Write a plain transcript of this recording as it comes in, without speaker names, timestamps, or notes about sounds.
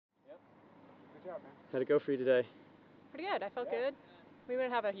Good job, man. How'd it go for you today? Pretty good. I felt good. We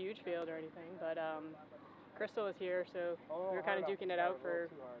didn't have a huge field or anything, but Crystal was here, so we were kind of duking it out for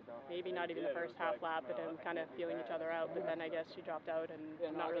maybe not even the first half lap, but then kind of feeling each other out. But then I guess she dropped out, and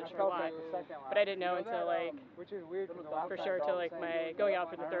I'm not really sure why. But I didn't know until like for sure till like my going out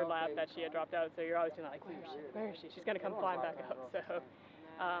for the third lap that she had dropped out. So you're always feeling like, where is she? She's gonna come flying back out. So,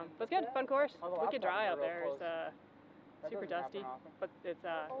 but it's good, fun course. Wicked dry out there. It's super dusty, but it's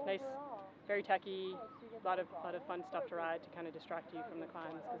nice, very techy. A lot of fun stuff to ride to kind of distract you from the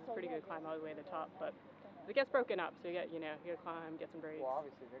climbs, because it's a pretty good climb all the way to the top. But it gets broken up, so you gotta climb, get some breaks.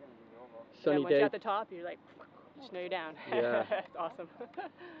 Sunny once day. you're at the top, you're like, you just know you're down. Yeah. It's awesome.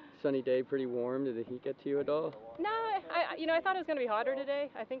 Sunny day, pretty warm. Did the heat get to you at all? No, I thought it was gonna be hotter today.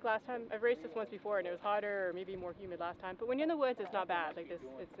 I think last time I've raced this once before, and it was hotter or maybe more humid last time. But when you're in the woods, it's not bad. Like this,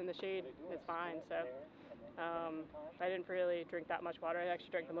 it's in the shade, it's fine. So. I didn't really drink that much water. I actually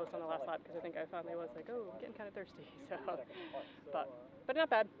drank the most on the last lap because I think I finally was like, oh, I'm getting kind of thirsty. So, but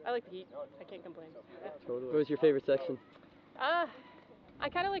not bad. I like the heat. I can't complain. Totally. What was your favorite section? I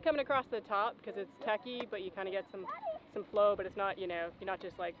kind of like coming across the top because it's techy, but you kind of get some flow. But it's not, you're not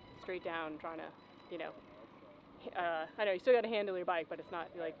just like straight down trying to, I know you still got to handle your bike, but it's not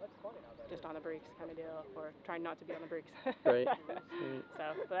like just on the brakes kind of deal, or trying not to be on the brakes. Right.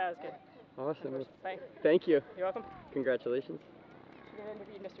 So, but that was good. Awesome. Thanks. Thank you. You're welcome. Congratulations. You're going to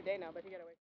interview Mr. Day now, but you got to wait.